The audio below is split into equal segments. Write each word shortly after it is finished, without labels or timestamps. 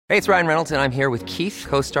Hey, it's Ryan Reynolds, and I'm here with Keith,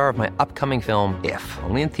 co-star of my upcoming film, If,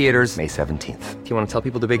 only in theaters May 17th. Do you want to tell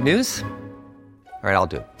people the big news? All right,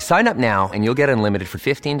 I'll do it. Sign up now and you'll get unlimited for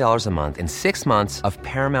 $15 a month and 6 months of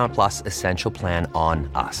Paramount Plus Essential Plan on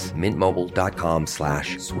us.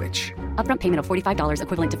 MintMobile.com/switch. Upfront payment of $45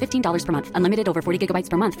 equivalent to $15 per month. Unlimited over 40 gigabytes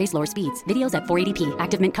per month. Face lower speeds. Videos at 480p.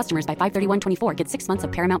 Active Mint customers by 531.24 get 6 months of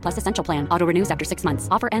Paramount Plus Essential Plan. Auto renews after 6 months.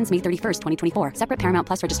 Offer ends May 31st, 2024. Separate Paramount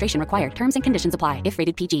Plus registration required. Terms and conditions apply if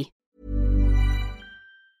rated PG.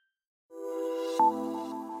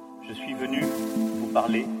 Je suis venu vous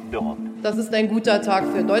parler d'Europe. Das ist ein guter Tag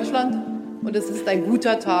für Deutschland und es ist ein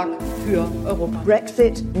guter Tag für Europa.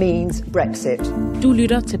 Brexit means Brexit. Du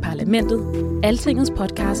lytter til Parlamentet, Altingets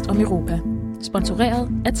podcast om Europa. Sponsoreret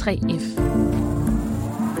af 3F.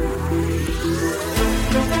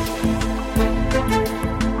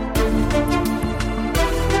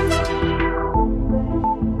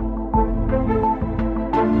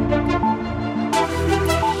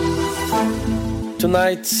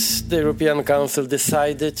 Tonight, the European Council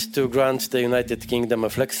decided to grant the United Kingdom a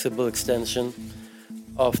flexible extension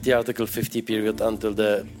of the Article 50 period until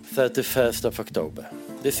the 31st of October.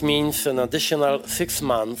 This means an additional 6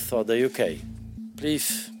 months for the UK.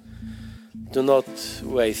 Please do not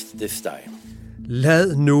waste this time.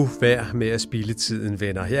 Lad nu være med at spilde tiden,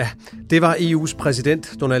 venner. Ja, det var EU's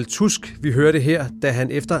præsident Donald Tusk, vi hørte her, da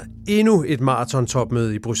han efter endnu et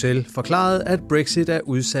marathon-topmøde i Bruxelles forklarede, at Brexit er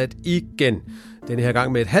udsat igen. Denne her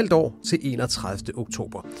gang med et halvt år til 31.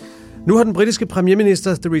 oktober. Nu har den britiske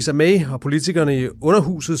premierminister Theresa May og politikerne i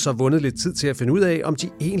underhuset så vundet lidt tid til at finde ud af, om de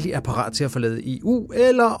egentlig er parat til at forlade EU,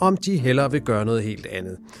 eller om de hellere vil gøre noget helt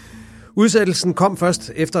andet. Udsættelsen kom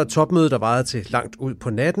først efter et topmøde, der varede til langt ud på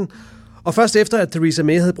natten, og først efter, at Theresa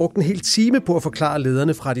May havde brugt en hel time på at forklare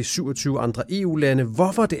lederne fra de 27 andre EU-lande,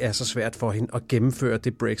 hvorfor det er så svært for hende at gennemføre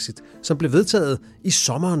det Brexit, som blev vedtaget i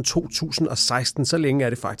sommeren 2016. Så længe er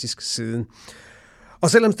det faktisk siden. Og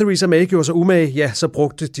selvom Theresa May gjorde sig umage, ja, så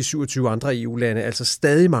brugte de 27 andre EU-lande altså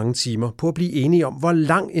stadig mange timer på at blive enige om, hvor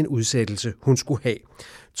lang en udsættelse hun skulle have.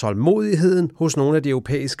 Tålmodigheden hos nogle af de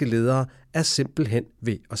europæiske ledere er simpelthen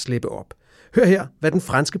ved at slippe op. Hør her, hvad den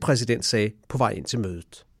franske præsident sagde på vej ind til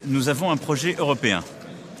mødet. Nous avons un projet européen.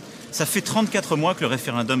 Ça fait 34 mois que le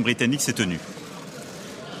référendum britannique s'est tenu.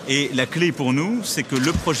 Et la clé pour nous, c'est que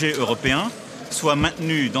le projet européen soit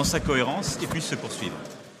maintenu dans sa cohérence et puisse se poursuivre.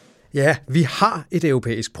 Ja, vi har et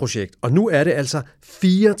europæisk projekt, og nu er det altså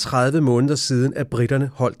 34 måneder siden, at britterne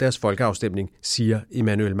holdt deres folkeafstemning, siger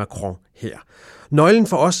Emmanuel Macron her. Nøglen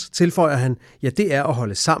for os, tilføjer han, ja, det er at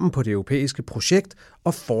holde sammen på det europæiske projekt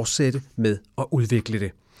og fortsætte med at udvikle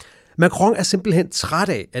det. Macron er simpelthen træt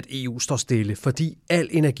af, at EU står stille, fordi al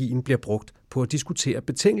energien bliver brugt på at diskutere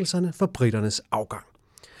betingelserne for britternes afgang.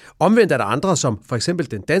 Omvendt er der andre, som for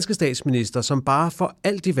eksempel den danske statsminister, som bare for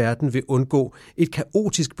alt i verden vil undgå et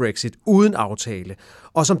kaotisk Brexit uden aftale,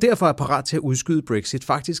 og som derfor er parat til at udskyde Brexit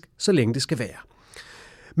faktisk, så længe det skal være.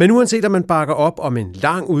 Men uanset om man bakker op om en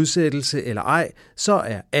lang udsættelse eller ej, så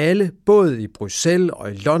er alle, både i Bruxelles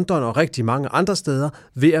og i London og rigtig mange andre steder,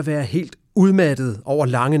 ved at være helt udmattet over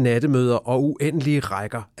lange nattemøder og uendelige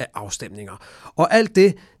rækker af afstemninger. Og alt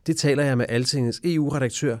det taler jeg med Altingets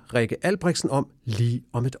EU-redaktør Rikke Albrechtsen om lige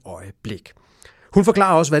om et øjeblik. Hun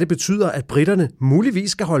forklarer også, hvad det betyder, at britterne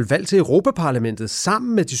muligvis skal holde valg til Europaparlamentet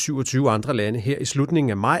sammen med de 27 andre lande her i slutningen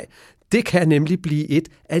af maj. Det kan nemlig blive et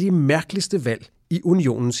af de mærkeligste valg i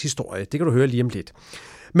unionens historie. Det kan du høre lige om lidt.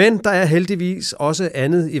 Men der er heldigvis også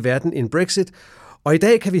andet i verden end Brexit, og i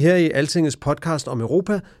dag kan vi her i Altingets podcast om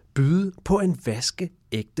Europa byde på en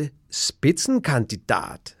vaskeægte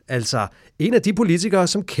spidsenkandidat, altså en af de politikere,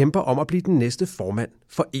 som kæmper om at blive den næste formand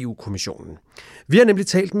for EU-kommissionen. Vi har nemlig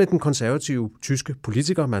talt med den konservative tyske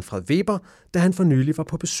politiker Manfred Weber, da han for nylig var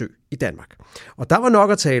på besøg i Danmark. Og der var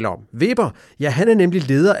nok at tale om. Weber, ja, han er nemlig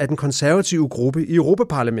leder af den konservative gruppe i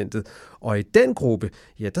Europaparlamentet, og i den gruppe,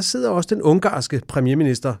 ja, der sidder også den ungarske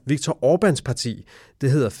premierminister Viktor Orbáns parti.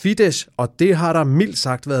 Det hedder Fidesz, og det har der mildt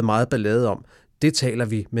sagt været meget ballade om. Det taler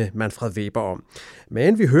vi med Manfred Weber om.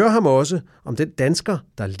 Men vi hører ham også om den dansker,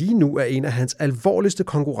 der lige nu er en af hans alvorligste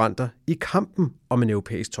konkurrenter i kampen om en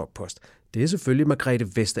europæisk toppost. Det er selvfølgelig Margrethe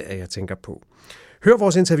Vestager, jeg tænker på. Hør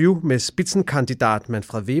vores interview med spidsenkandidat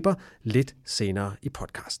Manfred Weber lidt senere i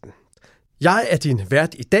podcasten. Jeg er din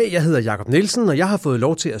vært i dag. Jeg hedder Jakob Nielsen, og jeg har fået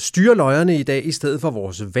lov til at styre løjerne i dag i stedet for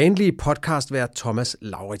vores vanlige podcastvært Thomas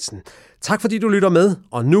Lauritsen. Tak fordi du lytter med,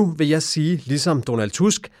 og nu vil jeg sige, ligesom Donald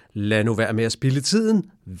Tusk, lad nu være med at spilde tiden.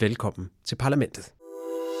 Velkommen til Parlamentet.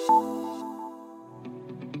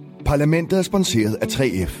 Parlamentet er sponsoreret af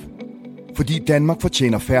 3F, fordi Danmark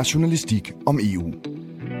fortjener fair journalistik om EU.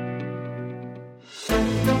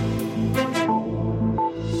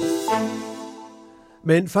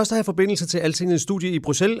 Men først har jeg forbindelse til Altingets studie i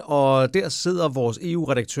Bruxelles, og der sidder vores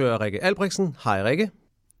EU-redaktør Rikke Albrechtsen. Hej Rikke.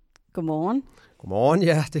 Godmorgen. Godmorgen,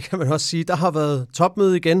 ja, det kan man også sige. Der har været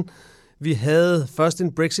topmøde igen. Vi havde først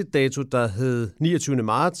en Brexit-dato, der hed 29.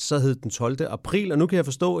 marts, så hed den 12. april, og nu kan jeg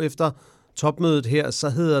forstå, efter topmødet her, så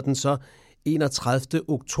hedder den så 31.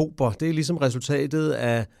 oktober. Det er ligesom resultatet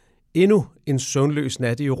af endnu en søvnløs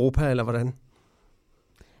nat i Europa, eller hvordan?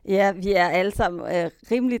 Ja, vi er alle sammen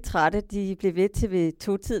rimelig trætte. De blev ved til ved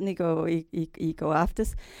 2-tiden i går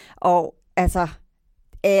aftes. Og altså,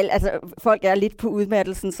 folk er lidt på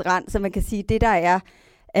udmattelsens rand, så man kan sige, det der er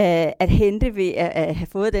at hente ved at have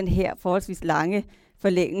fået den her forholdsvis lange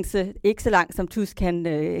forlængelse. Ikke så lang som Tusk han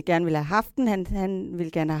gerne ville have haft den. Han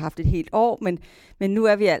ville gerne have haft et helt år, men nu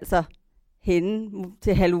er vi altså henne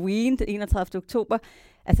til Halloween den 31. oktober.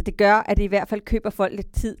 Altså det gør, at det i hvert fald køber folk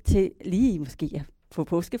lidt tid til lige måske at få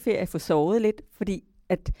påskeferie, få sovet lidt, fordi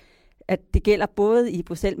at det gælder både i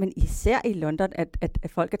Bruxelles, men især i London, at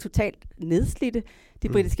folk er totalt nedslidte. De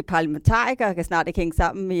britiske parlamentarikere kan snart ikke hænge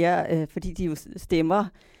sammen mere, fordi de jo stemmer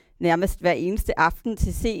nærmest hver eneste aften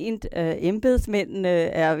til sent. Embedsmændene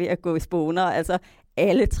er ved at gå i spåner. Altså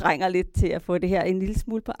alle trænger lidt til at få det her en lille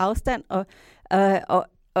smule på afstand.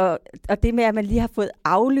 Og det med, at man lige har fået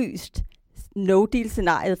aflyst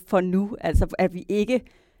no-deal-scenariet for nu, altså at vi ikke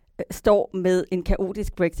står med en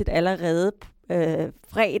kaotisk Brexit allerede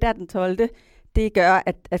fredag den 12. Det gør,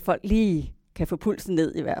 at folk lige kan få pulsen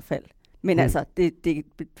ned i hvert fald. Men altså, det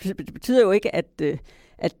betyder jo ikke, at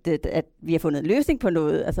vi har fundet en løsning på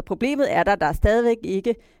noget. Altså problemet er der er stadigvæk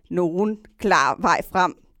ikke nogen klar vej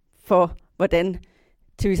frem for, hvordan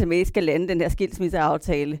Theresa May skal lande den her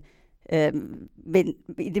skilsmisseaftale. Men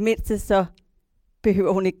i det mindste så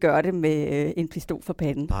behøver hun ikke gøre det med en pistol for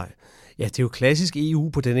panden. Nej. Ja, det er jo klassisk EU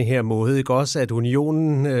på denne her måde, ikke også? At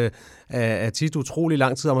unionen er tit utrolig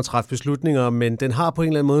lang tid om at træffe beslutninger, men den har på en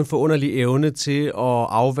eller anden måde en forunderlig evne til at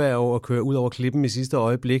afværge og køre ud over klippen i sidste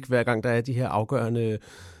øjeblik, hver gang der er de her afgørende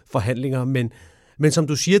forhandlinger. Men som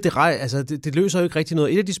du siger, det løser jo ikke rigtig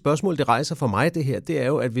noget. Et af de spørgsmål, det rejser for mig, det her, det er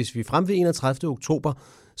jo, at hvis vi frem ved 31. oktober,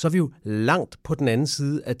 så er vi jo langt på den anden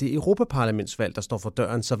side af det Europaparlamentsvalg, der står for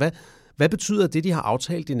døren. Så hvad betyder det, de har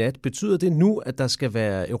aftalt i nat? Betyder det nu, at der skal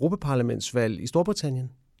være Europaparlamentsvalg i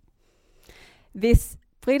Storbritannien? Hvis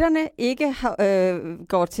britterne ikke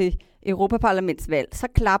går til Europaparlamentsvalg, så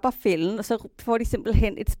klapper fælden, og så får de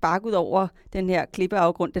simpelthen et spark ud over den her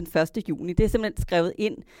klippeafgrund den 1. juni. Det er simpelthen skrevet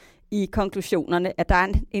ind i konklusionerne, at der er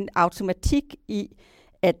en automatik i,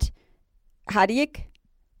 at har de ikke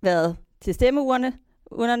været til stemmeurnerne,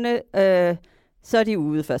 så er de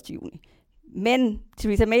ude 1. juni. Men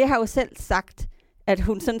Theresa May har jo selv sagt, at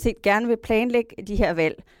hun sådan set gerne vil planlægge de her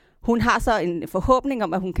valg. Hun har så en forhåbning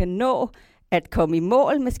om, at hun kan nå at komme i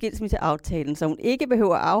mål med skilsmisseaftalen, så hun ikke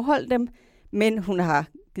behøver at afholde dem, men hun har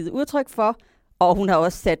givet udtryk for, og hun har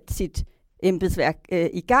også sat sit embedsværk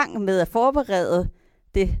i gang med at forberede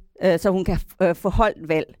det, så hun kan få holdt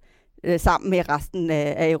valg sammen med resten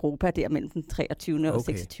af Europa der mellem den 23. og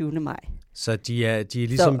 26. maj. Så de er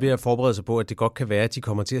ligesom ved at forberede sig på, at det godt kan være, at de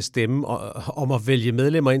kommer til at stemme om at vælge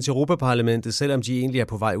medlemmer ind til Europaparlamentet, selvom de egentlig er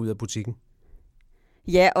på vej ud af butikken.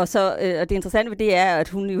 Ja, og det interessante ved det er, at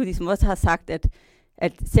hun jo ligesom også har sagt,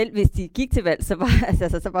 at selv hvis de gik til valg, så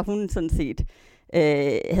var hun sådan set,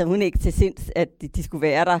 havde hun ikke til sinds, at de skulle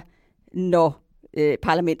være der, når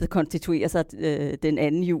parlamentet konstituerer sig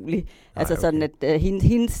den 2. juli. Altså sådan, at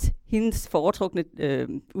hendes foretrukne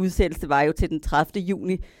udsættelse var jo til den 30.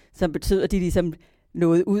 juni, som betød, at de ligesom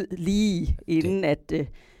nåede ud lige inden,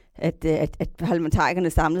 at parlamentarikerne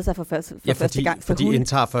samlede sig for første gang. For de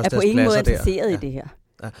indtager først deres pladser der. Er på ingen måde interesseret i det her.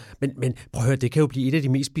 Ja. Men prøv at høre, det kan jo blive et af de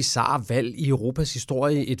mest bizarre valg i Europas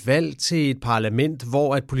historie. Et valg til et parlament,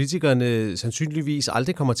 hvor at politikerne sandsynligvis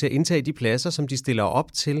aldrig kommer til at indtage de pladser, som de stiller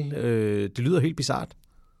op til. Det lyder helt bizart.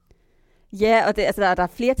 Ja, og der er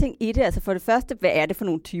flere ting i det. Altså for det første, hvad er det for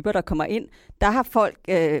nogle typer, der kommer ind? Der har folk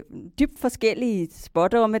dybt forskellige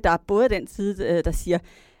spådomme. Der er både den side, der siger,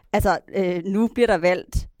 altså nu bliver der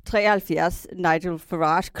valgt 73 Nigel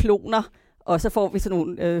Farage-kloner, og så får vi sådan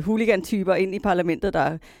nogle hooligan-typer ind i parlamentet,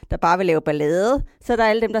 der bare vil lave ballade. Så der er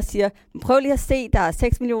alle dem, der siger, prøv lige at se, der er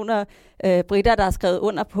 6 millioner britter, der har skrevet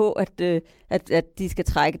under på, at de skal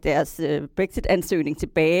trække deres Brexit-ansøgning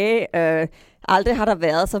tilbage. Aldrig har der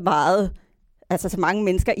været så mange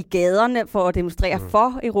mennesker i gaderne for at demonstrere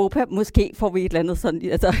for Europa. Måske får vi et eller andet sådan,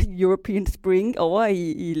 altså European Spring over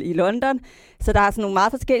i London. Så der er sådan nogle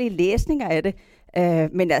meget forskellige læsninger af det.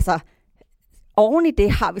 Men altså, oven i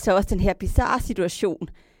det har vi så også den her bizarre situation,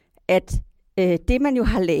 at det man jo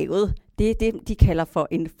har lavet, det er det, de kalder for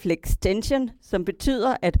en flextension, som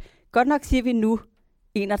betyder, at godt nok siger vi nu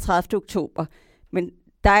 31. oktober, Men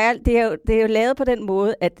det er jo lavet på den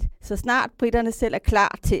måde, at så snart britterne selv er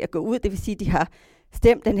klar til at gå ud, det vil sige, at de har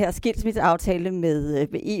stemt den her skilsmisseaftale med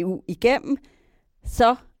EU igennem,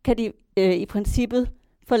 så kan de i princippet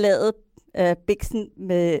forlade biksen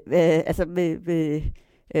med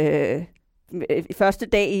første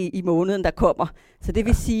dag i måneden, der kommer. Så det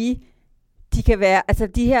vil sige, de kan være, altså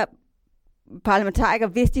de her parlamentarikere,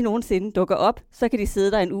 hvis de nogensinde dukker op, så kan de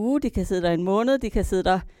sidde der en uge, de kan sidde der en måned, de kan sidde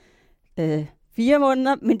der 4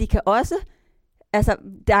 måneder, men de kan også, altså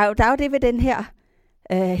der er jo det ved den her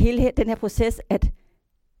hele den her proces, at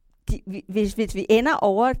hvis vi ender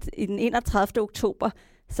over i den 31. oktober,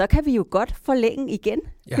 så kan vi jo godt forlænge igen,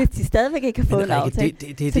 hvis de stadigvæk ikke har fået en aftale.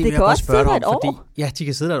 Det kan også sidde der et år. Ja, de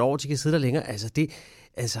kan sidde der et år, de kan sidde der længere.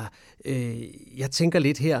 Jeg tænker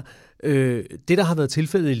lidt her, det der har været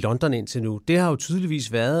tilfældet i London indtil nu, det har jo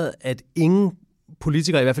tydeligvis været, at ingen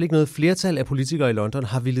politikere, i hvert fald ikke noget flertal af politikere i London,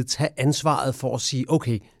 har ville tage ansvaret for at sige,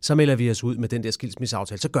 okay, så melder vi os ud med den der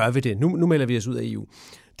skilsmisseaftale, så gør vi det. Nu melder vi os ud af EU.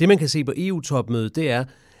 Det man kan se på EU-topmødet, det er,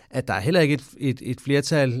 at der er heller ikke et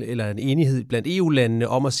flertal eller en enighed blandt EU-landene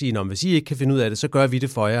om at sige, hvis I ikke kan finde ud af det, så gør vi det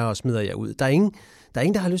for jer og smider jer ud. Der er ingen,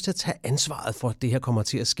 der har lyst til at tage ansvaret for, at det her kommer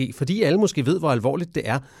til at ske, fordi alle måske ved, hvor alvorligt det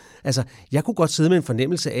er. Altså, jeg kunne godt sidde med en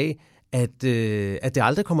fornemmelse af, at det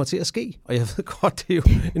aldrig kommer til at ske. Og jeg ved godt, det er jo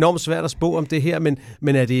enormt svært at spå om det her,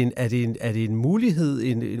 men er det en mulighed,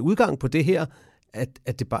 en udgang på det her,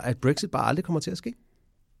 at Brexit bare aldrig kommer til at ske?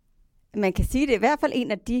 Man kan sige, at det er i hvert fald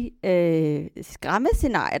en af de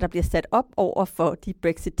skræmmescenarier, der bliver sat op over for de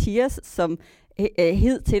Brexiteers, som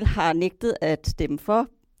hidtil har nægtet at stemme for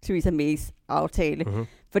Theresa Mays aftale. Mm-hmm.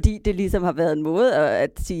 Fordi det ligesom har været en måde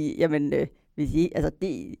at sige, jamen,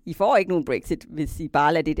 I får ikke nogen Brexit, hvis I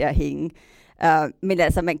bare lader det der hænge. Men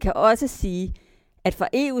altså, man kan også sige, at fra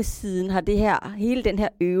EU's siden har hele den her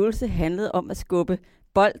øvelse handlet om at skubbe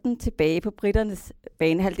bolden tilbage på britternes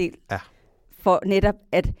banehalvdel. Ja. For netop,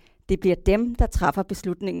 at det bliver dem, der træffer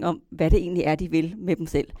beslutningen om, hvad det egentlig er, de vil med dem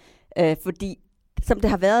selv. Fordi, som det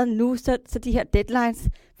har været nu, så de her deadlines,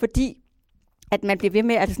 fordi at man bliver ved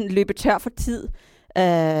med at sådan løbe tør for tid,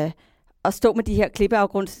 og stå med de her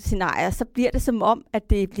klippeafgrundsscenarier, så bliver det som om, at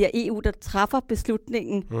det bliver EU, der træffer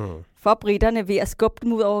beslutningen for britterne ved at skubbe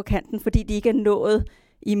dem ud over kanten, fordi de ikke er nået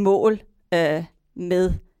i mål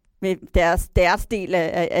med deres del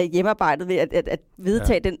af hjemmearbejdet ved at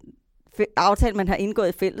vedtage den aftale, man har indgået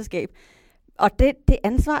i fællesskab. Og det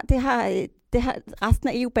ansvar, det har resten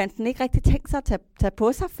af EU-banden ikke rigtig tænkt sig at tage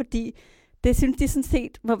på sig, fordi det synes de sådan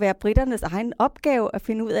set må være britternes egen opgave at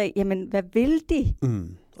finde ud af, jamen, hvad vil de?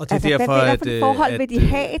 Og det er derfor, hvad forhold vil de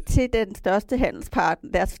have til den største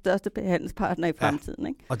handelspartner, deres største handelspartner i fremtiden?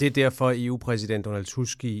 Ikke? Og det er derfor, EU-præsident Donald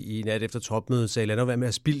Tusk i nat efter topmødet sagde, lad nu være med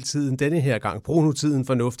at spilde tiden denne her gang. Brug nu tiden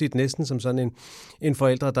fornuftigt, næsten som sådan en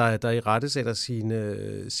forældre, der irettesætter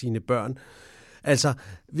sine børn. Altså,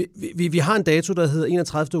 vi har en dato, der hedder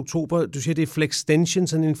 31. oktober. Du siger, det er flextension,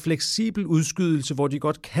 sådan en fleksibel udskydelse, hvor de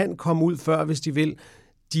godt kan komme ud før, hvis de vil.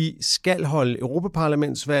 De skal holde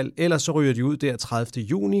Europaparlamentsvalg, ellers så ryger de ud der 30.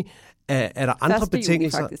 juni. Er der andre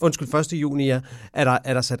betingelser? 1. juni, ja.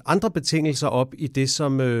 Er der sat andre betingelser op i det,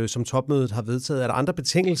 som topmødet har vedtaget? Er der andre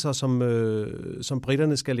betingelser, som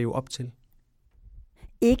britterne skal leve op til?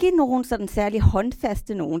 Ikke nogen sådan særlig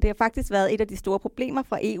håndfaste nogen. Det har faktisk været et af de store problemer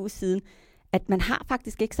fra EU-siden, at man har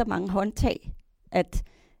faktisk ikke så mange håndtag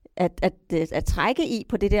at trække i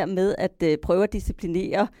på det der med at prøve at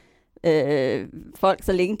disciplinere folk,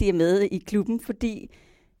 så længe de er med i klubben, fordi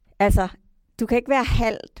altså, du kan ikke være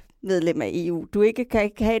halvt medlem af EU. Du kan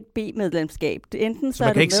ikke have et B-medlemskab. Enten så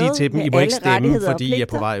man kan ikke sige til dem, I må ikke stemme, fordi I er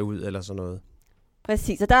på vej ud, eller sådan noget.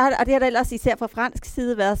 Præcis, og det har der ellers især fra fransk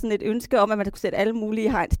side været sådan et ønske om, at man kunne sætte alle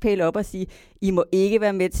mulige hegnspæle op og sige, I må ikke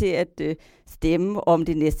være med til at stemme om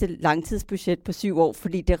det næste langtidsbudget på 7 år,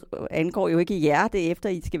 fordi det angår jo ikke jer, det efter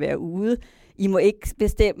I skal være ude. I må ikke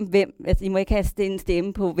bestemme I må ikke have en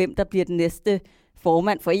stemme på, hvem der bliver den næste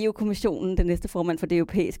formand for EU-kommissionen, den næste formand for det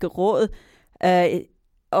europæiske råd,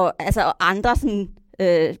 og andre sådan,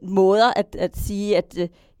 måder at sige, at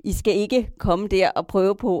I skal ikke komme der og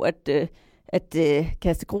prøve på at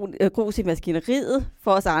kaste grus i maskineriet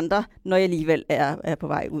for os andre, når jeg alligevel er på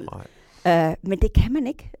vej ud. Men det kan man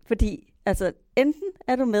ikke, fordi altså, enten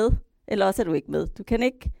er du med, eller også er du ikke med. Du kan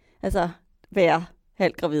ikke være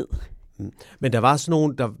halvt gravid. Men der var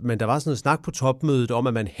sådan noget snak på topmødet om,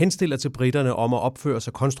 at man henstiller til britterne om at opføre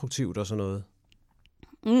sig konstruktivt og sådan noget.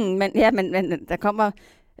 Men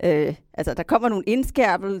der kommer nogle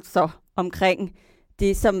indskærpelser omkring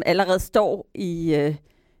det, som allerede står i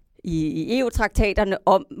EU-traktaterne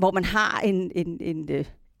om, hvor man har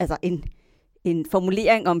en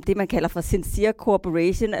formulering om det, man kalder for sincere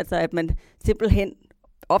cooperation, altså at man simpelthen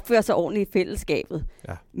opfører sig ordentligt i fællesskabet.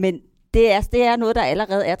 Ja. Men det er noget, der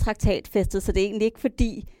allerede er traktatfæstet, så det er egentlig ikke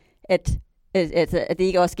fordi, at det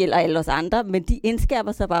ikke også gælder alle os andre, men de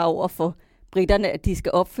indskærper sig bare over for britterne, at de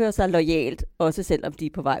skal opføre sig loyalt, også selvom de er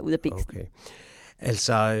på vej ud af biksen. Okay.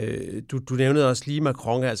 Altså, du nævnede også lige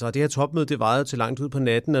Macron, altså, og det her topmøde, det varede jo til langt ud på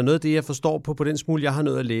natten, og noget af det, jeg forstår på den smule, jeg har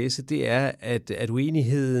nået at læse, det er, at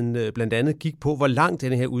uenigheden blandt andet gik på, hvor lang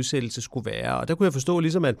denne her udsættelse skulle være. Og der kunne jeg forstå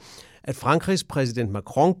ligesom, at Frankrigs præsident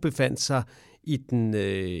Macron befandt sig i den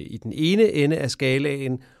ene ende af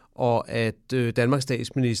skalaen, og at Danmarks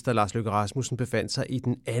statsminister Lars Løkke Rasmussen befandt sig i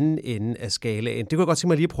den anden ende af skalaen. Det kunne jeg godt tænke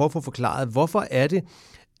mig lige at prøve at få forklaret. Hvorfor er det,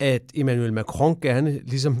 at Emmanuel Macron gerne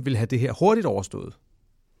ligesom vil have det her hurtigt overstået?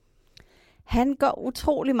 Han går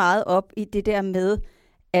utrolig meget op i det der med,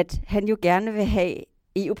 at han jo gerne vil have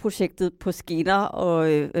EU-projektet på skinner, og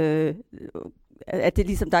at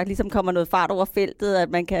der ligesom kommer noget fart over feltet, at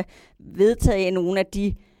man kan vedtage nogle af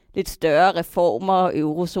de lidt større reformer.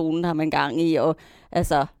 Eurozonen har man gang i, og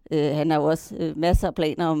altså, han har jo også masser af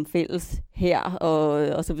planer om fælles her,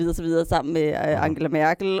 og så videre, sammen med Angela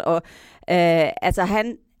Merkel. Og altså,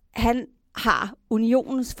 han har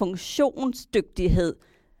unionens funktionsdygtighed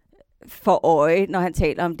for øje, når han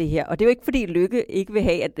taler om det her. Og det er jo ikke, fordi Løkke ikke vil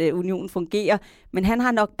have, at unionen fungerer, men han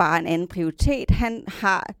har nok bare en anden prioritet. Han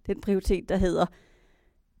har den prioritet, der hedder,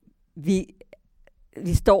 vi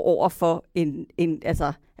står over for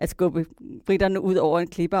altså at skubbe britterne ud over en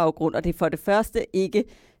klippeafgrund, og det er for det første ikke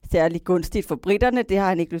særlig gunstigt for britterne, det har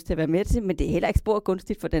han ikke lyst til at være med til, men det er heller ikke spor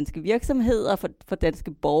gunstigt for danske virksomheder, for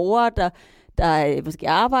danske borgere, der måske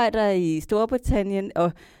arbejder i Storbritannien,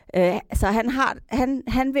 og så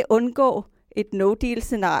han vil undgå et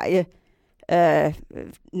no-deal-scenarie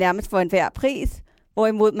nærmest for enhver pris,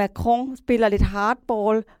 hvorimod Macron spiller lidt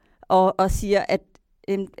hardball og siger, at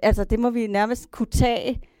altså det må vi nærmest kunne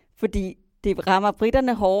tage, fordi det rammer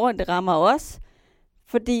britterne hårdere, end det rammer os,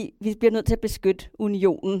 fordi vi bliver nødt til at beskytte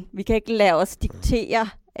unionen. Vi kan ikke lade os diktere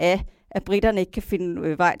af, at britterne ikke kan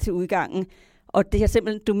finde vej til udgangen. Og det har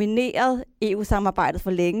simpelthen domineret EU-samarbejdet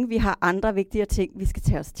for længe. Vi har andre vigtigere ting, vi skal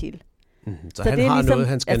tage os til. Så han det er har ligesom, noget,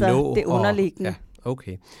 han skal nå. Det underliggende. Ja,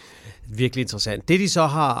 okay. Virkelig interessant. Det de så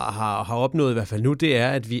har opnået i hvert fald nu, det er,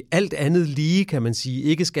 at vi alt andet lige, kan man sige,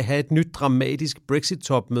 ikke skal have et nyt dramatisk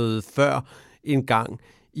Brexit-topmøde før en gang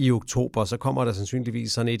i oktober. Så kommer der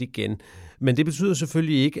sandsynligvis sådan et igen. Men det betyder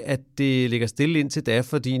selvfølgelig ikke, at det ligger stille indtil da,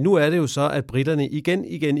 fordi nu er det jo så, at britterne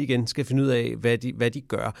igen skal finde ud af, hvad de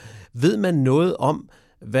gør. Ved man noget om,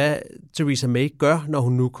 hvad Theresa May gør, når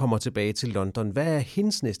hun nu kommer tilbage til London? Hvad er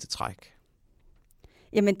hendes næste træk?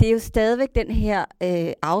 Jamen, det er jo stadigvæk den her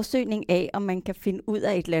afsøgning af, om man kan finde ud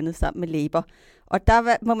af et eller andet sammen med Labour. Og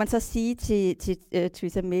der må man så sige til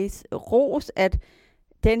Theresa Mays ros, at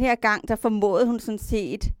den her gang, der formåede hun sådan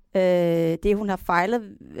set det, hun har fejlet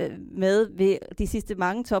med ved de sidste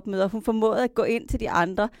mange topmøder. Hun formåede at gå ind til de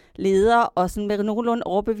andre ledere og sådan med nogenlunde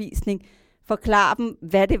overbevisning forklare dem,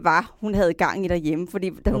 hvad det var, hun havde gang i derhjemme.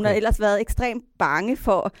 Fordi hun har ellers været ekstremt bange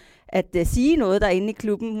for at sige noget derinde i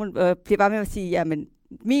klubben. Hun bliver bare med at sige, jamen,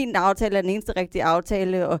 min aftale er den eneste rigtige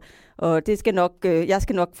aftale, og det skal nok, jeg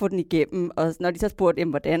skal nok få den igennem. Og når de så spurgte,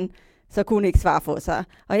 hvordan, så kunne hun ikke svare for sig.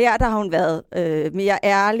 Og her der har hun været mere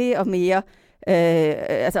ærlig og mere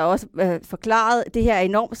altså også forklaret, det her er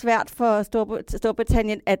enormt svært for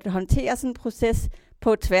Storbritannien at håndtere sådan en proces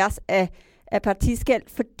på tværs af partiskel,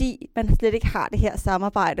 fordi man slet ikke har det her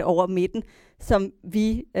samarbejde over midten, som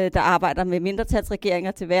vi, der arbejder med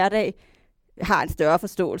mindretalsregeringer til hverdag, har en større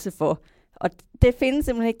forståelse for. Og det findes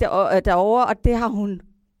simpelthen ikke derovre, og det har hun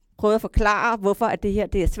prøvet at forklare, hvorfor at det her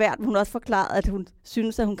det er svært. Hun har også forklaret, at hun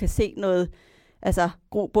synes, at hun kan se noget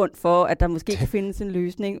grobund for, at der måske kan findes en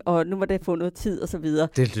løsning, og nu må det få noget tid og så videre.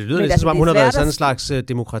 Det lyder lidt som om, hun har været sådan en slags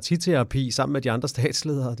demokratiterapi sammen med de andre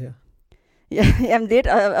statsledere der. Ja, jamen lidt,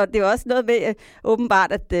 og det er også noget med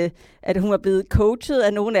åbenbart, at hun er blevet coachet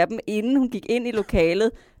af nogle af dem, inden hun gik ind i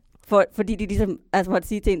lokalet, fordi de ligesom måtte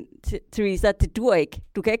sige til Theresa, det dur ikke.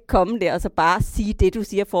 Du kan ikke komme der og så bare sige det, du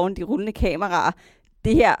siger foran de rullende kameraer.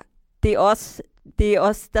 Det her, det er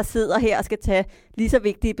os, der sidder her og skal tage lige så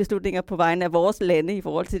vigtige beslutninger på vegne af vores lande i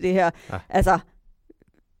forhold til det her. Ja. Altså,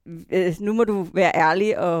 nu må du være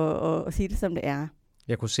ærlig og sige det, som det er.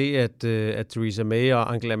 Jeg kunne se, at Theresa May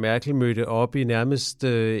og Angela Merkel mødte op i nærmest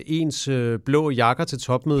ens blå jakker til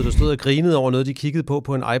topmødet, og stod og grinede over noget, de kiggede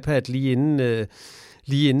på en iPad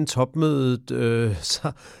lige inden topmødet.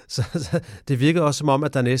 Så det virkede også som om,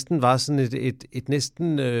 at der næsten var sådan et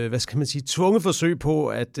næsten, hvad skal man sige, tvunget forsøg på,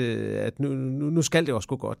 at nu skal det også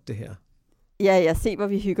gå godt, det her. Ja, jeg ser, hvor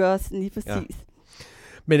vi hygger os lige præcis. Ja.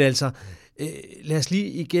 Men altså, Lad os lige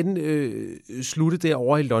igen slutte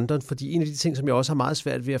derovre i London, fordi en af de ting, som jeg også har meget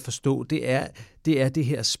svært ved at forstå, det er det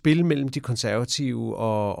her spil mellem de konservative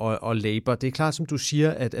og Labour. Det er klart, som du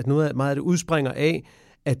siger, at meget af det udspringer af,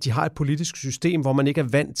 at de har et politisk system, hvor man ikke er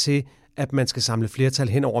vant til, at man skal samle flertal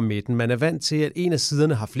hen over midten. Man er vant til, at en af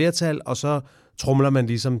siderne har flertal, og så tromler man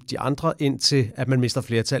ligesom de andre ind til, at man mister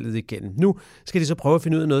flertallet igen. Nu skal de så prøve at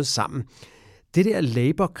finde ud af noget sammen. Det der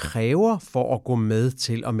Labour kræver for at gå med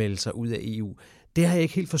til at melde sig ud af EU, det har jeg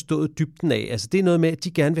ikke helt forstået dybden af. Altså det er noget med, at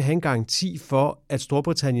de gerne vil have en garanti for, at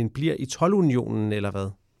Storbritannien bliver i toldunionen, eller hvad?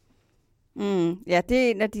 Ja, det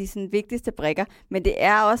er en af de sådan, vigtigste brikker, men det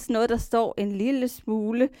er også noget, der står en lille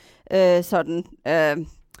smule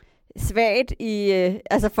svagt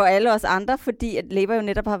altså for alle os andre, fordi at Labour jo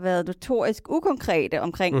netop har været notorisk ukonkrete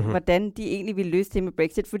omkring, hvordan de egentlig ville løse det med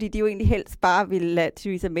Brexit, fordi de jo egentlig helst bare ville lade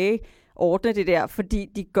Theresa May ordne det der, fordi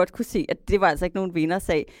de godt kunne se, at det var altså ikke nogen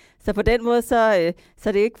vindersag. Så på den måde, så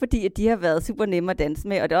er det ikke fordi, at de har været super nemme at danse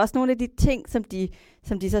med, og det er også nogle af de ting,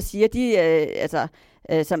 som de så siger,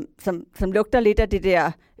 som lugter lidt af det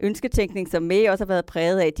der ønsketænkning, som May også har været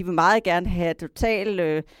præget af. De vil meget gerne have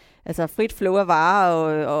total frit flow af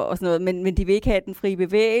varer og sådan noget, men de vil ikke have den frie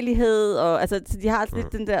bevægelighed, og så de har altså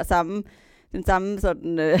lidt den samme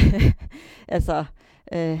sådan,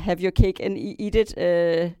 have your cake and eat it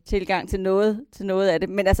tilgang til noget af det.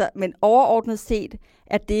 Men overordnet set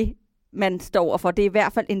er det, man står for, det er i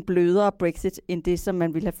hvert fald en blødere Brexit, end det, som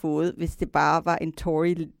man ville have fået, hvis det bare var en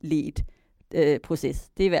Tory-lead proces.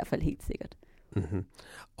 Det er i hvert fald helt sikkert. Mm-hmm.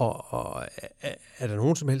 Og er der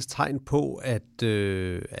nogen som helst tegn på, at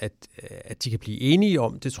de kan blive enige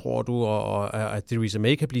om det, tror du, og at Theresa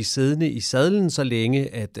May kan blive siddende i sadlen så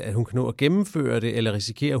længe, at hun kan nå at gennemføre det, eller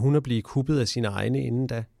risikerer hun at blive kuppet af sine egne inden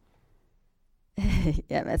da?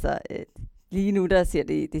 Jamen lige nu der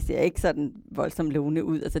det ser ikke sådan voldsomt lovende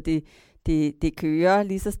ud. Altså det kører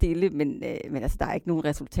lige så stille, men der er ikke nogen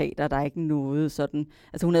resultater, der er ikke noget sådan.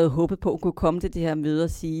 Altså hun havde håbet på at kunne komme til det her møde og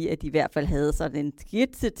sige, at de i hvert fald havde sådan en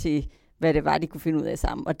skitse til, hvad det var, de kunne finde ud af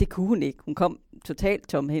sammen. Og det kunne hun ikke. Hun kom totalt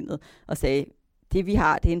tomhændet og sagde, det vi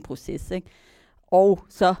har, det er en proces, ikke? Og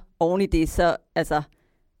så oven i det, så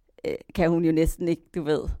kan hun jo næsten ikke,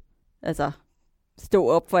 stå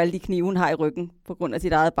op for alle de knive, hun har i ryggen, på grund af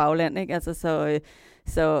sit eget bagland, ikke?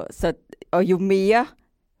 Og jo mere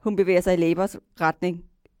hun bevæger sig i Labours retning,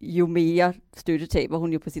 jo mere støtte taber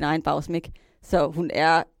hun jo på sin egen bagsmæk. Så hun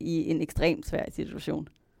er i en ekstremt svær situation.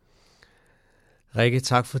 Rikke,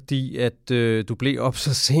 tak fordi, at du blev op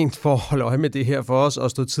så sent for at holde øje med det her for os,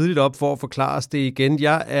 og stod tidligt op for at forklare os det igen.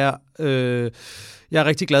 Jeg er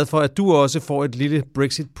rigtig glad for, at du også får et lille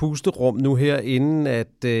Brexit-pusterum nu her, inden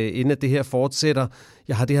at det her fortsætter.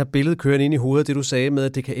 Jeg har det her billede kørende ind i hovedet, det du sagde med,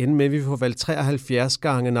 at det kan ende med, at vi får valgt 73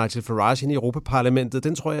 gange Nigel Farage ind i Europaparlamentet.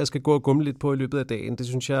 Den tror jeg skal gå og gumme lidt på i løbet af dagen. Det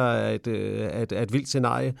synes jeg er et vildt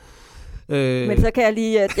scenarie. Men så kan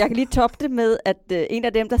jeg kan lige toppe det med, at en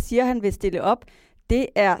af dem, der siger, at han vil stille op, det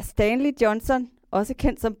er Stanley Johnson, også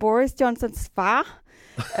kendt som Boris Johnsons far.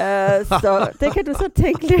 Så det kan du så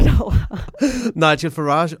tænke lidt over. Nigel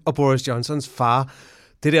Farage og Boris Johnsons far.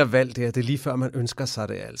 Det der valg der, det er lige før man ønsker sig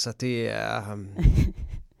det, altså. Det er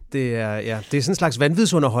sådan en slags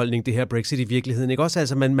vanvidsunderholdning, det her Brexit i virkeligheden, ikke også?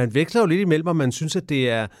 Altså man veksler jo lidt imellem, om man synes, at det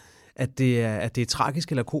er tragisk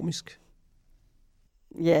eller komisk.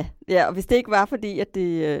 Ja, og hvis det ikke var fordi, at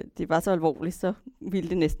det var så alvorligt, så ville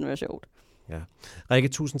det næsten være sjovt. Ja. Rikke,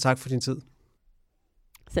 tusind tak for din tid.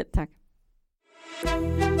 Selv tak.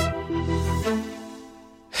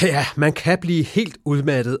 Ja, man kan blive helt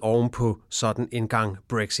udmattet ovenpå sådan en gang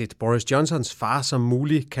Brexit. Boris Johnsons far som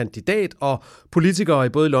mulig kandidat, og politikere i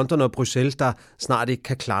både London og Bruxelles, der snart ikke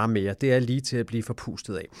kan klare mere. Det er lige til at blive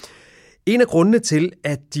forpustet af. En af grundene til,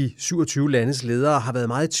 at de 27 landes ledere har været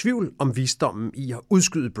meget i tvivl om visdommen i at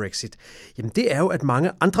udskyde Brexit, jamen det er jo, at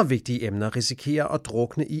mange andre vigtige emner risikerer at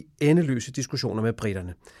drukne i endeløse diskussioner med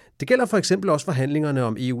briterne. Det gælder for eksempel også forhandlingerne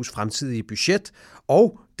om EU's fremtidige budget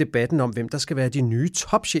og debatten om, hvem der skal være de nye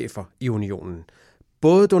topchefer i unionen.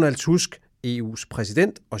 Både Donald Tusk, EU's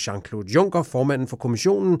præsident, og Jean-Claude Juncker, formanden for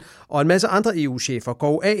kommissionen, og en masse andre EU-chefer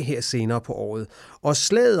går af her senere på året. Og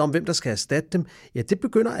slaget om, hvem der skal erstatte dem, ja, det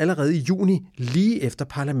begynder allerede i juni, lige efter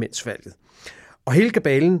parlamentsvalget. Og hele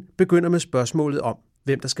kabalen begynder med spørgsmålet om,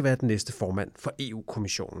 hvem der skal være den næste formand for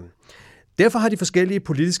EU-kommissionen. Derfor har de forskellige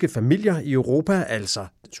politiske familier i Europa, altså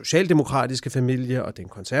den socialdemokratiske familie og den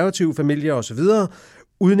konservative familie osv.,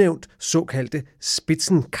 udnævnt såkaldte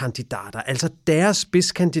spidsenkandidater, altså deres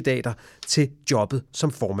spidskandidater til jobbet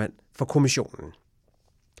som formand for kommissionen.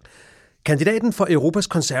 Kandidaten for Europas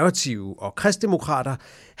konservative og kristdemokrater,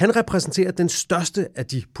 han repræsenterer den største af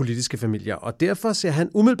de politiske familier, og derfor ser han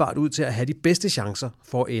umiddelbart ud til at have de bedste chancer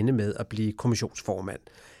for at ende med at blive kommissionsformand.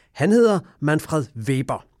 Han hedder Manfred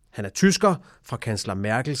Weber. Han er tysker fra kansler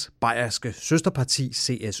Merkels bayerske søsterparti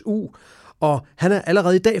CSU, og han er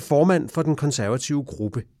allerede i dag formand for den konservative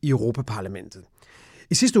gruppe i Europaparlamentet.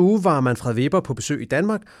 I sidste uge var Manfred Weber på besøg i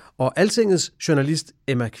Danmark, og Altingets journalist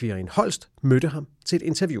Emma Quirin Holst mødte ham til et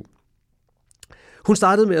interview. Hun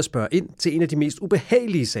startede med at spørge ind til en af de mest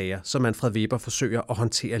ubehagelige sager, som Manfred Weber forsøger at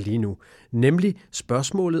håndtere lige nu, nemlig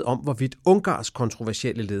spørgsmålet om, hvorvidt Ungars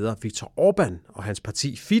kontroversielle leder Viktor Orbán og hans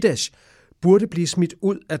parti Fidesz burde blive smidt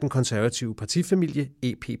ud af den konservative partifamilie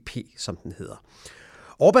EPP, som den hedder.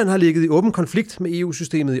 Orbán har ligget i åben konflikt med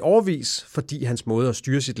EU-systemet i årevis, fordi hans måde at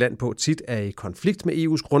styre sit land på tit er i konflikt med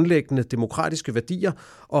EU's grundlæggende demokratiske værdier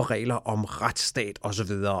og regler om retsstat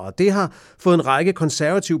osv. Og det har fået en række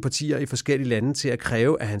konservative partier i forskellige lande til at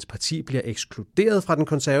kræve, at hans parti bliver ekskluderet fra den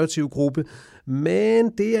konservative gruppe,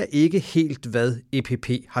 men det er ikke helt, hvad EPP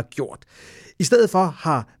har gjort. I stedet for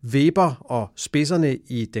har Weber og spidserne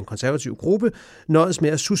i den konservative gruppe nøjes med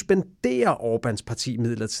at suspendere Orbáns parti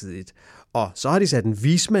midlertidigt. Og så har de sat en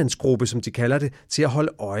vismandsgruppe, som de kalder det, til at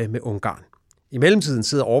holde øje med Ungarn. I mellemtiden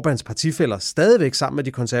sidder Orbáns partifæller stadigvæk sammen med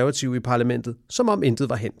de konservative i parlamentet, som om intet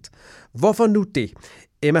var hændt. Hvorfor nu det?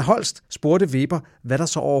 Emma Holst spurgte Weber, hvad der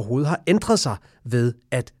så overhovedet har ændret sig ved,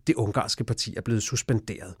 at det ungarske parti er blevet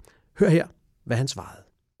suspenderet. Hør her, hvad han svarede.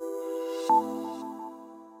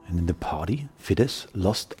 And in the party, Fidesz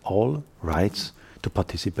lost all rights to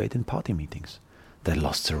participate in party meetings. They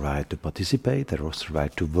lost the right to participate, they lost the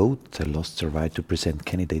right to vote, they lost the right to present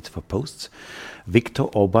candidates for posts. Viktor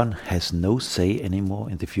Orbán has no say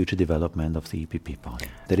anymore in the future development of the EPP party.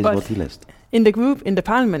 That is what he lost. In the group, in the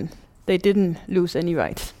parliament, they didn't lose any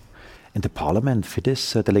rights. In the parliament,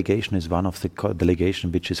 Fidesz delegation is one of the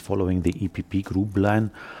delegation which is following the EPP group line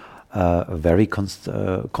very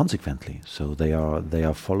consequently. So they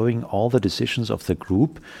are following all the decisions of the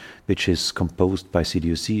group, which is composed by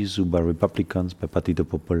CDU-CSU, by Republicans, by Partido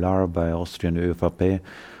Popular, by Austrian ÖVP,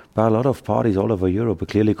 by a lot of parties all over Europe, a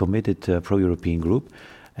clearly committed pro-European group.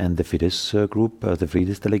 And the Fidesz group, the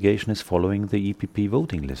Fidesz delegation, is following the EPP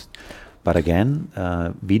voting list. But again,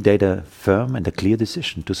 we did a firm and a clear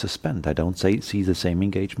decision to suspend. I don't see the same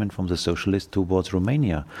engagement from the socialists towards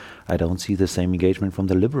Romania. I don't see the same engagement from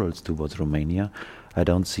the liberals towards Romania. I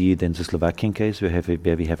don't see it in the Slovakian case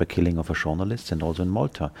where we have a killing of a journalist, and also in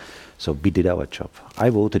Malta. So we did our job.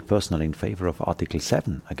 I voted personally in favor of Article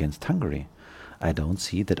 7 against Hungary. I don't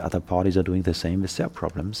see that other parties are doing the same with their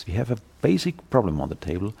problems. We have a basic problem on the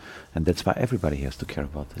table, and that's why everybody has to care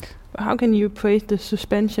about this. How can you praise the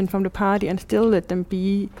suspension from the party and still let them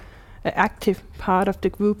be an active part of the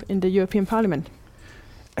group in the European Parliament?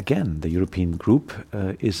 Again, the European group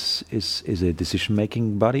is a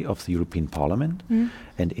decision-making body of the European Parliament,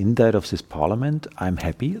 and in that of this Parliament, I'm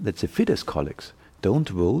happy that the Fidesz colleagues don't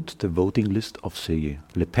vote the voting list of the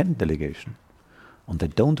Le Pen delegation. And they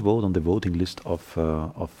don't vote on the voting list of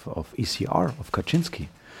ECR, of Kaczynski.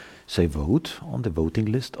 They vote on the voting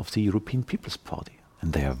list of the European People's Party.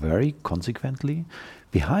 And they are very consequently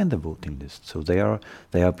behind the voting list. So they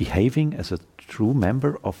are behaving as a true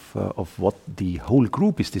member of what the whole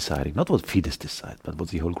group is deciding. Not what Fidesz decides, but what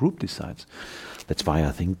the whole group decides. That's why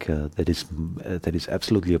I think that is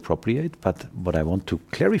absolutely appropriate. But what I want to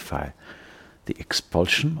clarify, the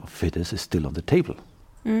expulsion of Fidesz is still on the table.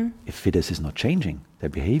 If Fidesz is not changing their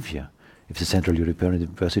behavior, if the Central European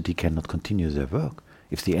University cannot continue their work,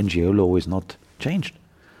 if the NGO law is not changed,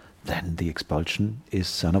 then the expulsion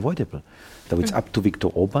is unavoidable. So it's up to Viktor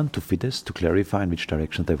Orbán, to Fidesz, to clarify in which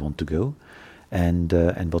direction they want to go and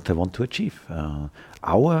what they want to achieve.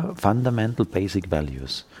 Our fundamental basic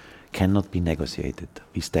values cannot be negotiated.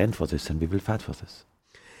 We stand for this and we will fight for this.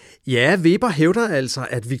 Ja, Weber hævder altså,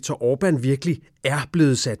 at Viktor Orbán virkelig er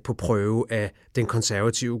blevet sat på prøve af den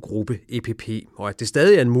konservative gruppe EPP, og at det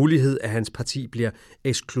stadig er en mulighed, at hans parti bliver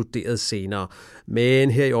ekskluderet senere.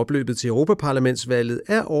 Men her i opløbet til Europaparlamentsvalget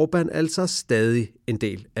er Orbán altså stadig en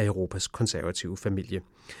del af Europas konservative familie.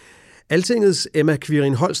 Altingets Emma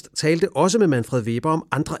Quirin Holst talte også med Manfred Weber om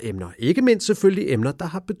andre emner, ikke mindst selvfølgelig emner, der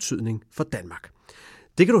har betydning for Danmark.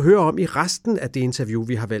 Det kan du høre om i resten af det interview,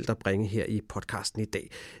 vi har valgt at bringe her i podcasten i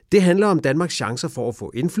dag. Det handler om Danmarks chancer for at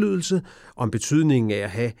få indflydelse, om betydningen af at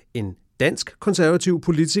have en dansk konservativ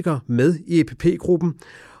politiker med i EPP-gruppen,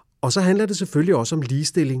 og så handler det selvfølgelig også om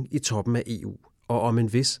ligestilling i toppen af EU, og om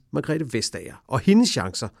en vis Margrethe Vestager og hendes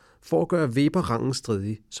chancer for at gøre Weber rangen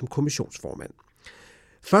stridig som kommissionsformand.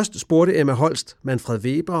 Først spurgte Emma Holst Manfred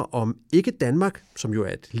Weber, om ikke Danmark, som jo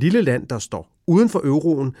er et lille land, der står uden for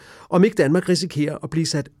euroen, om ikke Danmark risikerer at blive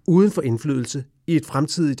sat uden for indflydelse i et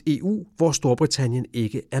fremtidigt EU, hvor Storbritannien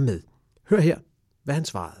ikke er med. Hør her, hvad han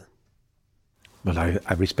svarede. Well,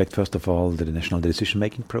 I respect first of all the national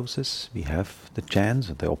decision-making process. We have the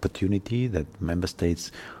chance, the opportunity that member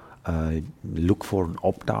states look for an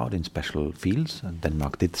opt-out in special fields, and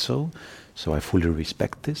Denmark did so. So I fully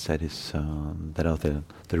respect this. That are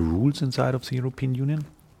the rules inside of the European Union.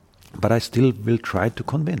 But I still will try to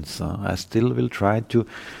convince. I still will try to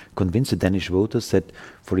convince the Danish voters that,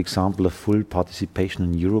 for example, a full participation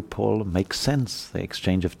in Europol makes sense. The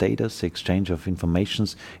exchange of data, the exchange of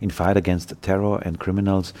informations in fight against terror and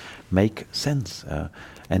criminals make sense.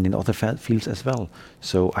 And in other fields as well.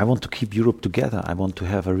 So I want to keep Europe together. I want to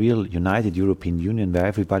have a real united European Union where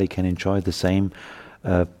everybody can enjoy the same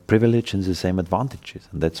privilege and the same advantages.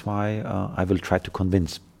 And that's why I will try to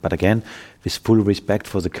convince. But again, with full respect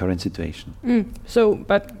for the current situation.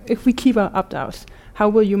 But if we keep our opt-outs, how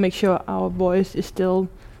will you make sure our voice is still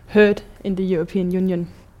heard in the European Union?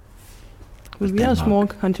 We are a small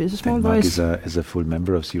country. It's a small Denmark voice. is a full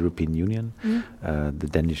member of the European Union. The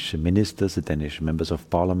Danish ministers, the Danish members of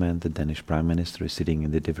parliament, the Danish prime minister is sitting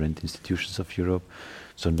in the different institutions of Europe.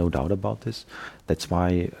 So no doubt about this. That's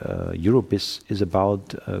why Europe is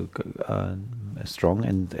about strong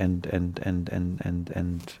and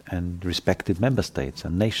respected member states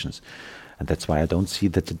and nations. And that's why I don't see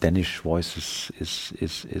that the Danish voice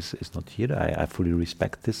is not here. I fully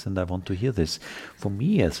respect this and I want to hear this. For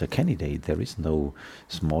me as a candidate, there is no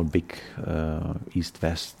small, big, east,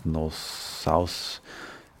 west, north, south,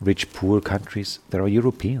 rich, poor countries. There are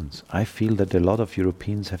Europeans. I feel that a lot of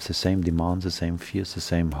Europeans have the same demands, the same fears, the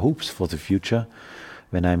same hopes for the future.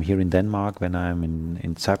 When I'm here in Denmark, when I'm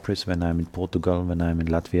in Cyprus, when I'm in Portugal, when I'm in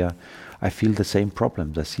Latvia, I feel the same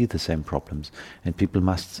problems. I see the same problems. And people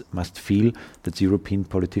must feel that the European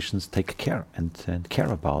politicians take care and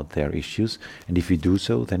care about their issues. And if we do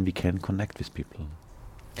so, then we can connect with people.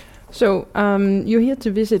 So you're here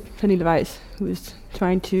to visit Pernille Weiss, who is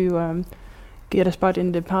trying to get a spot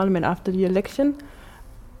in the parliament after the election.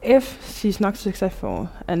 If she's not successful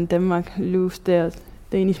and Denmark lose their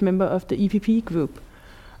Danish member of the EPP group,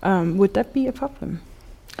 would that be a problem?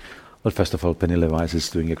 Well, first of all, Pernille Weiss is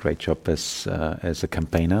doing a great job as a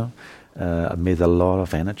campaigner with a lot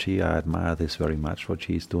of energy. I admire this very much, what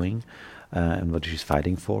she's doing and what she's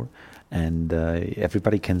fighting for. And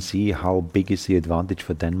everybody can see how big is the advantage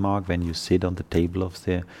for Denmark when you sit on the table of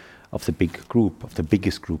the big group, of the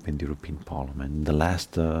biggest group in the European Parliament. In the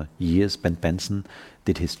last years, Bent Benson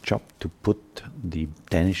did his job to put the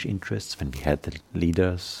Danish interests, when we had the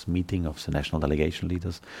leaders meeting of the national delegation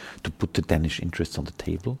leaders, to put the Danish interests on the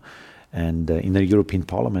table. And in the European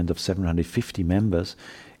Parliament of 750 members,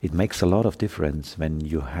 it makes a lot of difference when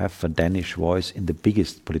you have a Danish voice in the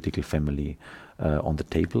biggest political family on the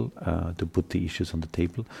table, to put the issues on the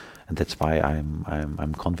table. And that's why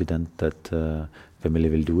I'm confident that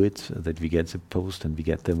Pernille will do it, that we get the post and we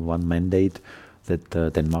get the one mandate, that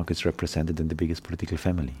Denmark is represented in the biggest political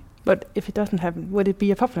family. But if it doesn't happen, would it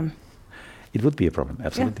be a problem? It would be a problem,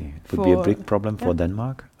 absolutely. Yeah. It would be a big problem for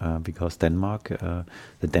Denmark, because Denmark,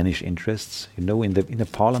 the Danish interests, in a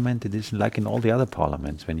parliament, it is like in all the other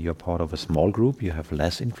parliaments. When you're part of a small group, you have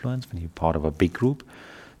less influence. When you're part of a big group,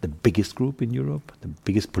 the biggest group in Europe, the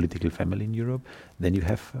biggest political family in Europe, then you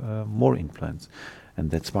have more influence. And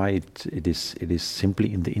that's why it is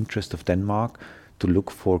simply in the interest of Denmark to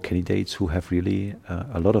look for candidates who have really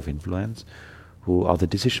a lot of influence, who are the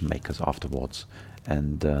decision makers afterwards.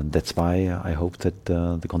 And that's why I hope that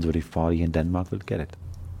the Conservative Party in Denmark will get it.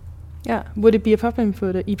 Yeah, would it be a problem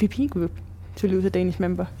for the EPP group to lose a Danish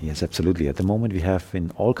member? Yes, absolutely. At the moment we have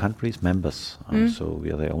in all countries members. So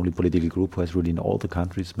we are the only political group who has really in all the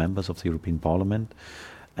countries members of the European Parliament.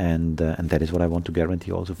 And that is what I want to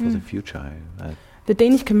guarantee also for the future. The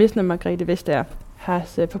Danish Commissioner Margrethe Vestager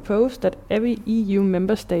has proposed that every EU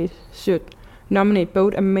member state should nominate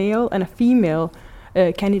both a male and a female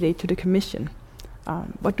candidate to the Commission.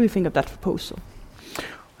 What do you think of that proposal?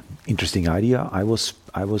 Interesting idea. I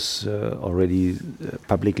was already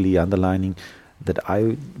publicly underlining that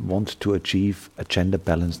I want to achieve a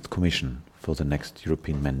gender-balanced Commission for the next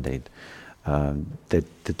European mandate. That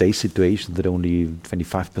today's situation that only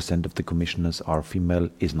 25% of the commissioners are female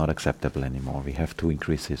is not acceptable anymore. We have to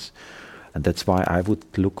increase this. And that's why I would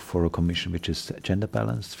look for a commission which is gender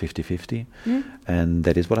balanced, 50-50. And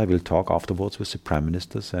that is what I will talk afterwards with the prime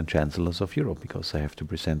ministers and chancellors of Europe, because I have to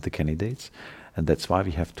present the candidates. And that's why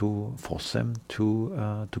we have to force them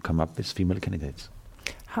to come up with female candidates.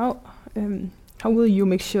 How will you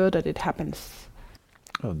make sure that it happens?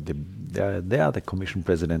 There the Commission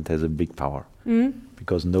President has a big power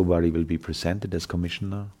because nobody will be presented as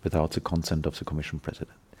commissioner without the consent of the Commission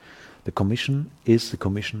President. The Commission is the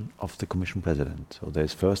Commission of the Commission President. So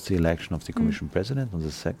there's first the election of the Commission President on the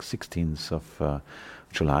 16th of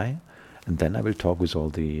July, and then I will talk with all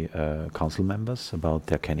the council members about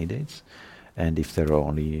their candidates. And if there are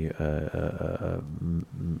only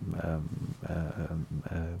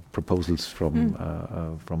proposals from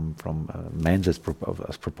men as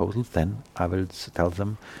proposals, then I will tell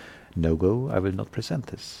them, no go, I will not present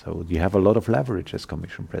this. So you have a lot of leverage as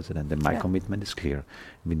Commission President, and my commitment is clear.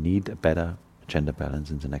 We need a better gender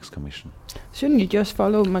balance in the next Commission. Shouldn't you just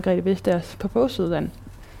follow Margrethe Vestager's proposal then?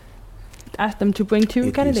 Ask them to bring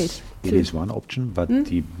two candidates. It is one option, but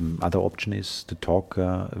the other option is to talk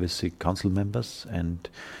with the council members and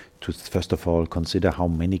to first of all consider how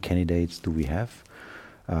many candidates do we have.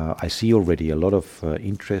 I see already a lot of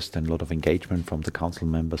interest and a lot of engagement from the council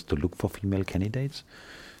members to look for female candidates.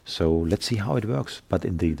 So let's see how it works. But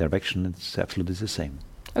in the direction, it's absolutely the same.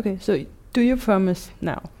 Okay, so do you promise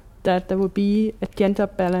now that there will be a gender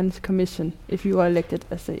balance commission if you are elected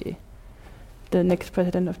as the next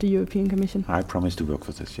president of the European Commission? I promise to work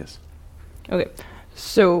for this, yes. Okay,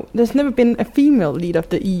 so there's never been a female leader of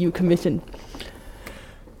the EU Commission.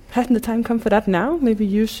 Hasn't the time come for that now? Maybe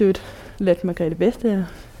you should let Margrethe Vestager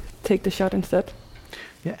take the shot instead.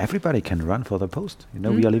 Yeah, everybody can run for the post. You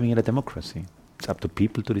know, we are living in a democracy. It's up to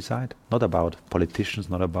people to decide. Not about politicians,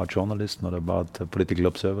 not about journalists, not about political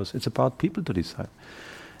observers. It's about people to decide.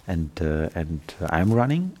 And I'm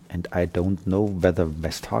running, and I don't know whether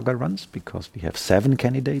Vestager runs, because we have 7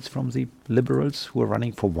 candidates from the Liberals who are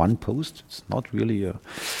running for one post. It's not really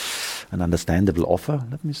an understandable offer,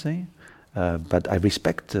 let me say. But I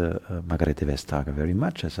respect Margrethe Vestager very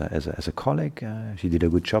much as a colleague. She did a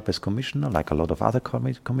good job as commissioner, like a lot of other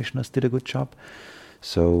commissioners did a good job.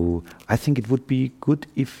 So I think it would be good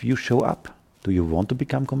if you show up. Do you want to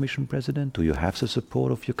become Commission President? Do you have the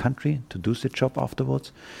support of your country to do the job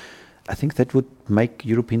afterwards? I think that would make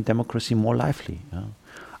European democracy more lively.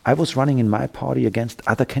 I was running in my party against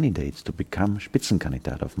other candidates to become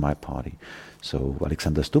Spitzenkandidat of my party. So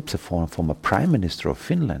Alexander Stubb, the former Prime Minister of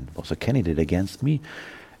Finland, was a candidate against me,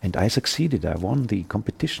 and I succeeded. I won the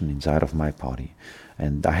competition inside of my party.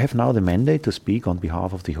 And I have now the mandate to speak on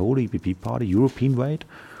behalf of the whole EPP party, European-wide,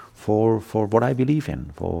 for what I believe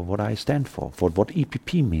in, for what I stand for what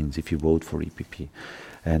EPP means if you vote for EPP.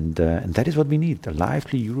 And that is what we need, a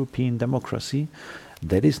lively European democracy.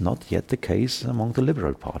 That is not yet the case among the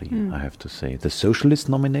Liberal Party, I have to say. The Socialists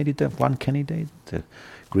nominated one candidate, the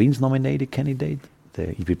Greens nominated candidate,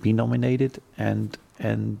 the EPP nominated, and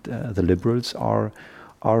the Liberals are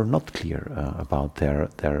not clear about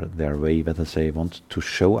their way, whether they want to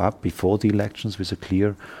show up before the elections with a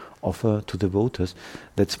clear offer to the voters.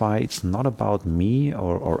 That's why it's not about me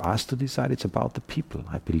or us to decide, it's about the people.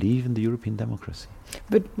 I believe in the European democracy.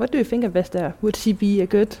 But what do you think of Vestager? Would she be a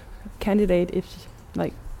good candidate if,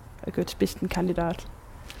 like, a good Spitzenkandidat?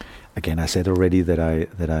 Again, I said already that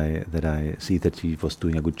I see that she was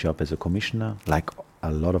doing a good job as a commissioner, like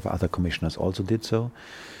a lot of other commissioners also did so.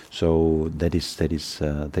 So that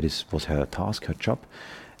was her task, her job.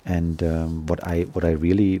 And what I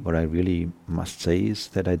really must say is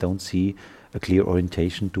that I don't see a clear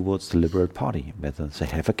orientation towards the Liberal Party, whether they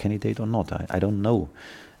have a candidate or not. I don't know.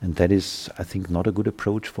 And that is, I think, not a good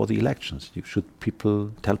approach for the elections. You should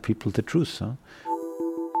tell people the truth. Huh?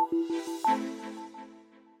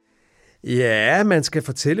 Ja, man skal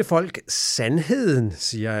fortælle folk sandheden,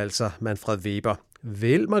 siger altså Manfred Weber.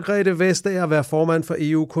 Vil Margrethe Vestager være formand for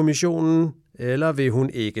EU-kommissionen, eller vil hun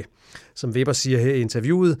ikke? Som Weber siger her i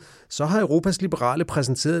interviewet, så har Europas Liberale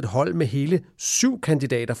præsenteret et hold med hele 7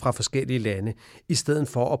 kandidater fra forskellige lande, i stedet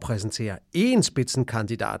for at præsentere én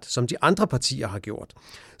spidsenkandidat, som de andre partier har gjort.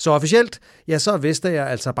 Så officielt, ja, så er Vestager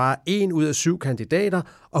altså bare 1 ud af 7 kandidater,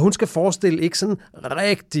 og hun skal forestille ikke sådan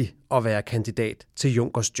rigtig at være kandidat til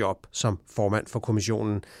Junckers job som formand for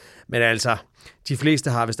kommissionen. Men altså, de fleste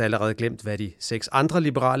har vist allerede glemt, hvad de 6 andre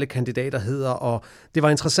liberale kandidater hedder, og det var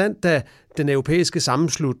interessant, da den europæiske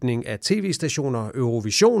sammenslutning af tv-stationer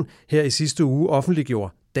Eurovision her i sidste uge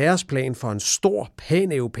offentliggjorde deres plan for en stor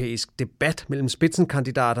pan-europæisk debat mellem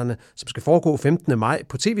spidsenkandidaterne, som skal foregå 15. maj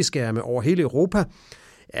på tv-skærme over hele Europa.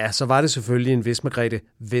 Ja, så var det selvfølgelig en vis Margrethe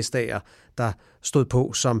Vestager, der stod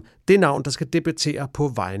på som det navn, der skal debattere på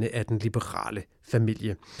vegne af den liberale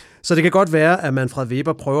familie. Så det kan godt være, at Manfred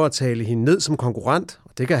Weber prøver at tale hende ned som konkurrent,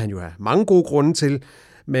 og det kan han jo have mange gode grunde til,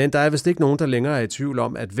 men der er vist ikke nogen, der længere er i tvivl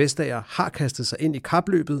om, at Vestager har kastet sig ind i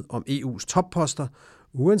kapløbet om EU's topposter,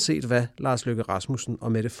 uanset hvad Lars Løkke Rasmussen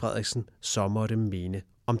og Mette Frederiksen så måtte mene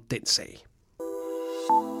om den sag.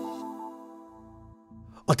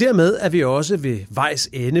 Og dermed er vi også ved vejs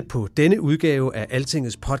ende på denne udgave af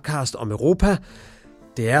Altingets podcast om Europa.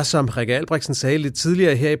 Det er, som Rikke Albrechtsen sagde lidt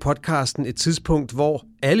tidligere her i podcasten, et tidspunkt, hvor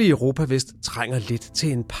alle i Europa vist trænger lidt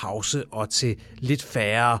til en pause og til lidt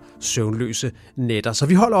færre søvnløse nætter. Så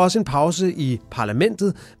vi holder også en pause i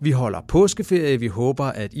parlamentet. Vi holder påskeferie. Vi håber,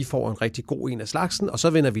 at I får en rigtig god en af slagsen. Og så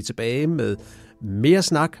vender vi tilbage med mere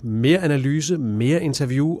snak, mere analyse, mere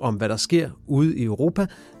interview om, hvad der sker ude i Europa.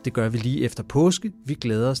 Det gør vi lige efter påske. Vi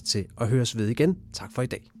glæder os til at høres ved igen. Tak for i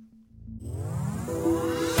dag.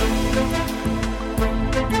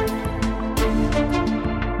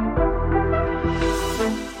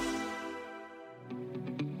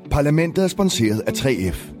 Parlamentet er sponsoreret af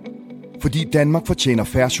 3F, fordi Danmark fortjener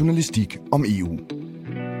fair journalistik om EU.